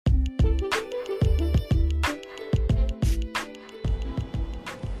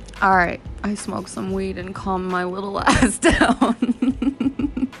All right, I smoked some weed and calmed my little ass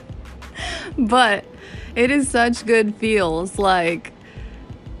down. But it is such good feels. Like,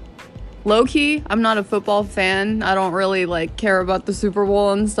 low-key, I'm not a football fan. I don't really, care about the Super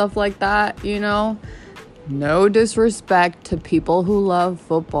Bowl and stuff like that, you know? No disrespect to people who love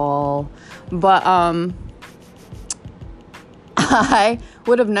football. But, I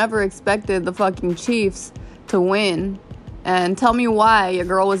would have never expected the fucking Chiefs to win. And tell me why your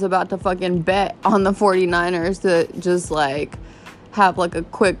girl was about to fucking bet on the 49ers to just, have, a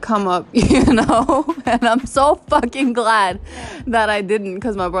quick come up, you know? And I'm so fucking glad that I didn't,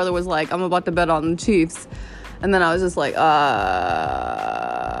 because my brother was like, I'm about to bet on the Chiefs. And then I was just like,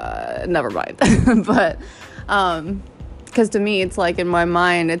 never mind. But, because to me, it's in my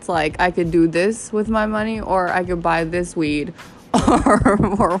mind, it's I could do this with my money, or I could buy this weed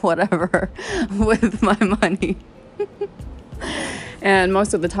or whatever with my money. And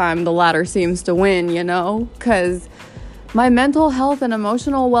most of the time, the latter seems to win, you know, because my mental health and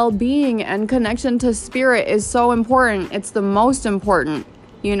emotional well-being and connection to spirit is so important. It's the most important,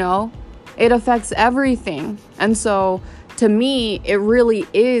 you know. It affects everything. And so, to me, it really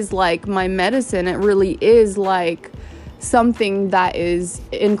is my medicine. It really is something that is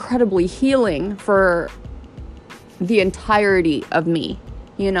incredibly healing for the entirety of me,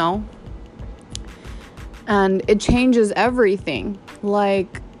 you know? And it changes everything.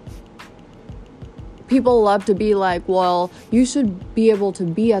 People love to be well, you should be able to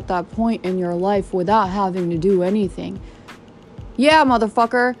be at that point in your life without having to do anything. Yeah,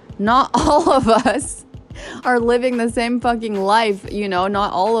 motherfucker, not all of us are living the same fucking life, you know?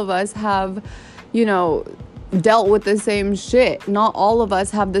 Not all of us have, you know, dealt with the same shit. Not all of us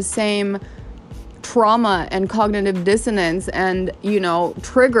have the same trauma and cognitive dissonance and, you know,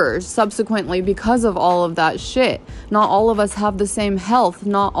 triggers subsequently because of all of that shit. Not all of us have the same health.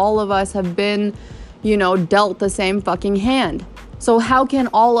 Not all of us have been, you know, dealt the same fucking hand. So how can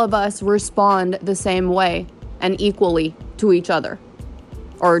all of us respond the same way and equally to each other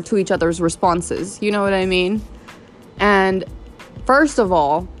or to each other's responses? You know what I mean? And first of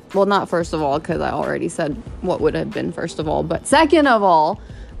all, well, not first of all, because I already said what would have been first of all, but second of all,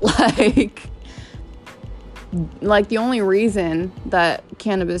 the only reason that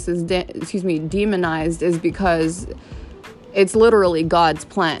cannabis is demonized is because it's literally God's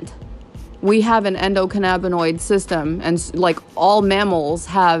plant. We have an endocannabinoid system, and all mammals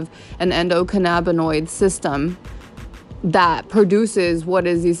have an endocannabinoid system that produces what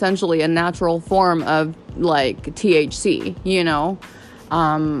is essentially a natural form of THC, you know,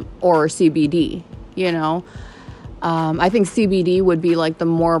 or CBD, you know. I think CBD would be the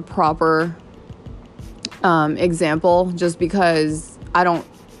more proper example, just because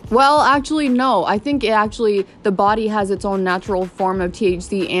actually, no. I think the body has its own natural form of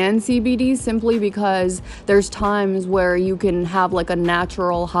THC and CBD simply because there's times where you can have a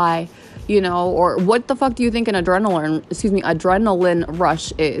natural high, you know, or what the fuck do you think an adrenaline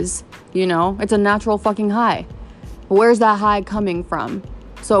rush is? You know, it's a natural fucking high. Where's that high coming from?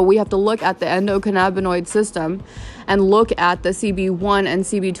 So we have to look at the endocannabinoid system and look at the CB1 and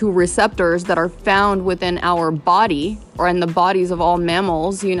CB2 receptors that are found within our body or in the bodies of all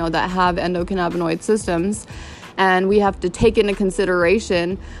mammals, you know, that have endocannabinoid systems. And we have to take into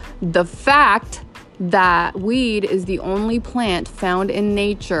consideration the fact that weed is the only plant found in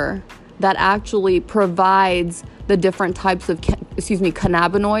nature that actually provides the different types of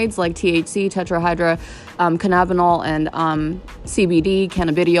cannabinoids like THC, tetrahydrocannabinol, and CBD,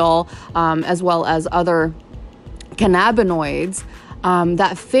 cannabidiol, as well as other cannabinoids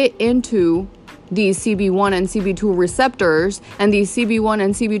that fit into these CB1 and CB2 receptors. And these CB1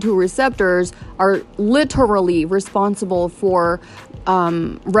 and CB2 receptors are literally responsible for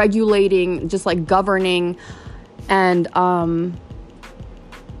regulating, just governing and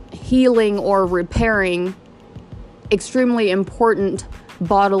healing or repairing extremely important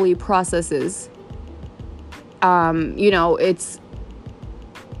bodily processes. You know, it's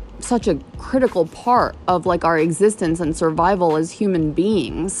such a critical part of our existence and survival as human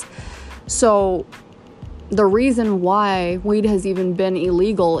beings. So the reason why weed has even been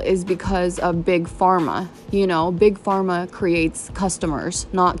illegal is because of big pharma. You know, big pharma creates customers,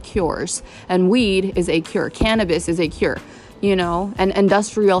 not cures. And weed is a cure. Cannabis is a cure, you know, and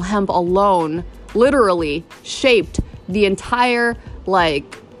industrial hemp alone literally shaped the entire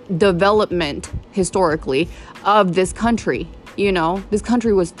development historically of this country. You know, this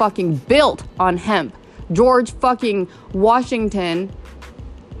country was fucking built on hemp. George fucking Washington,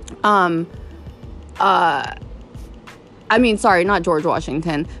 sorry, not George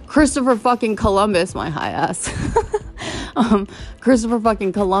Washington. Christopher fucking Columbus, my high ass. Christopher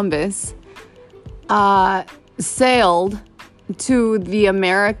fucking Columbus sailed to the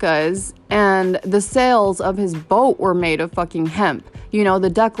Americas, and the sails of his boat were made of fucking hemp. You know, the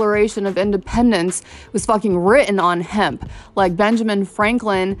Declaration of Independence was fucking written on hemp. Like Benjamin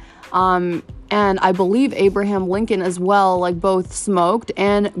Franklin, and I believe Abraham Lincoln as well, like both smoked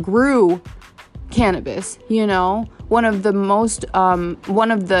and grew cannabis. You know, one of the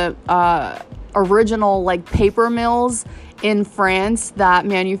original like paper mills in France that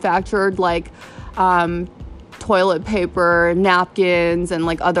manufactured like toilet paper, napkins, and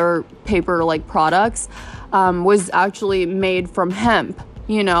like other paper like products was actually made from hemp.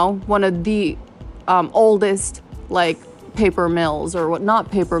 You know, one of the oldest like paper mills, or what, not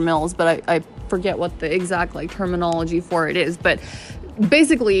paper mills, but I forget what the exact like terminology for it is, but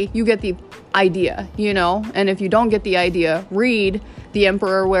basically you get the idea, you know. And if you don't get the idea, read The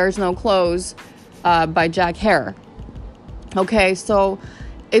Emperor Wears No Clothes by Jack Hare. Okay, so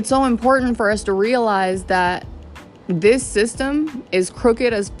it's so important for us to realize that this system is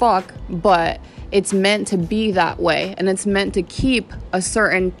crooked as fuck, but it's meant to be that way, and it's meant to keep a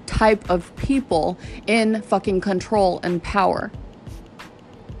certain type of people in fucking control and power.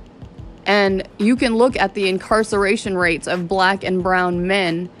 And you can look at the incarceration rates of black and brown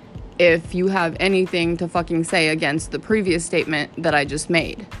men if you have anything to fucking say against the previous statement that I just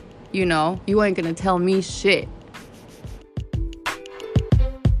made. You know, you ain't gonna tell me shit.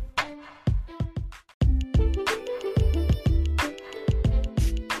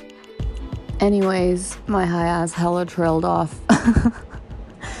 Anyways, my high ass hella trailed off.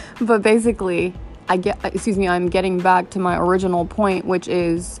 But basically, I'm getting back to my original point, which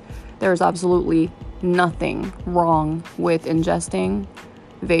is there's absolutely nothing wrong with ingesting,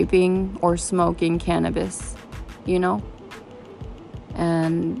 vaping, or smoking cannabis, you know?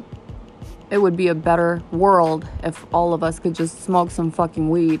 And it would be a better world if all of us could just smoke some fucking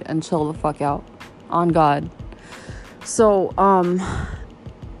weed and chill the fuck out. On God. So,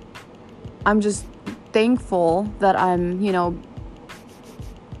 I'm just thankful that I'm, you know,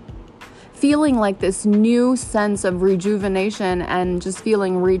 feeling like this new sense of rejuvenation and just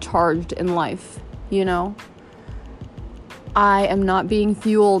feeling recharged in life, you know? I am not being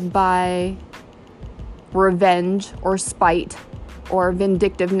fueled by revenge or spite or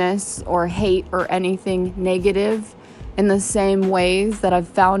vindictiveness or hate or anything negative in the same ways that I've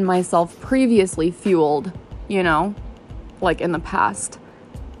found myself previously fueled, you know, like in the past.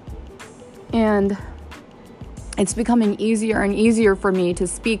 And it's becoming easier and easier for me to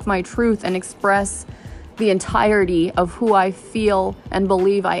speak my truth and express the entirety of who I feel and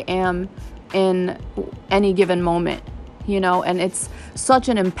believe I am in any given moment, you know. And it's such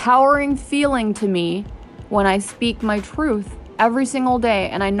an empowering feeling to me when I speak my truth every single day.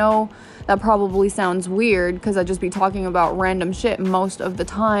 And I know that probably sounds weird because I just be talking about random shit most of the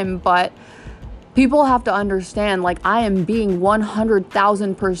time, but people have to understand, like, I am being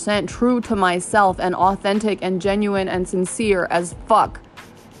 100,000% true to myself and authentic and genuine and sincere as fuck.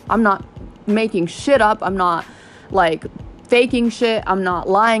 I'm not making shit up. I'm not, like, faking shit. I'm not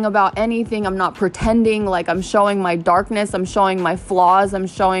lying about anything. I'm not pretending. Like, I'm showing my darkness. I'm showing my flaws. I'm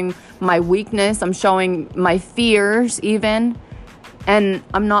showing my weakness. I'm showing my fears even. And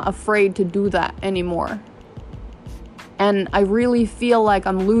I'm not afraid to do that anymore. And I really feel like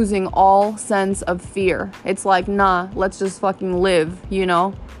I'm losing all sense of fear. It's like, nah, let's just fucking live, you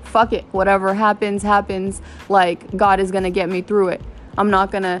know? Fuck it. Whatever happens, happens. Like, God is gonna get me through it. I'm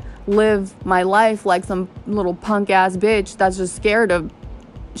not gonna live my life like some little punk ass bitch that's just scared of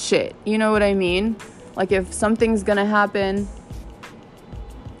shit. You know what I mean? Like, if something's gonna happen,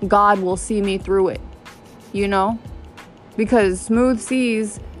 God will see me through it, you know? Because smooth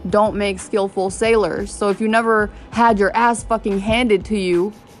seas don't make skillful sailors. So if you never had your ass fucking handed to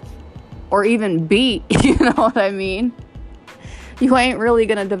you, or even beat, you know what I mean? You ain't really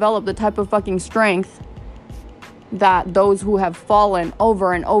gonna develop the type of fucking strength that those who have fallen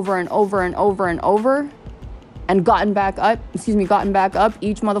over and over and over and over and over and gotten back up each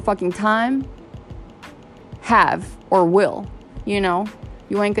motherfucking time have or will, you know?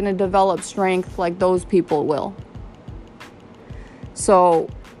 You ain't gonna develop strength like those people will. So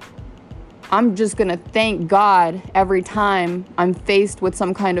I'm just going to thank God every time I'm faced with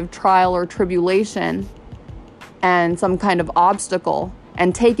some kind of trial or tribulation and some kind of obstacle,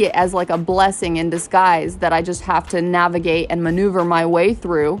 and take it as like a blessing in disguise that I just have to navigate and maneuver my way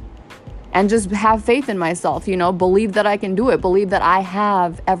through, and just have faith in myself, you know, believe that I can do it, believe that I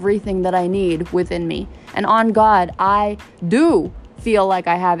have everything that I need within me. And on God, I do feel like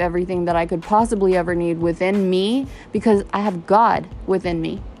I have everything that I could possibly ever need within me, because I have God within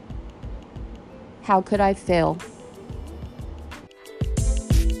me. How could I fail?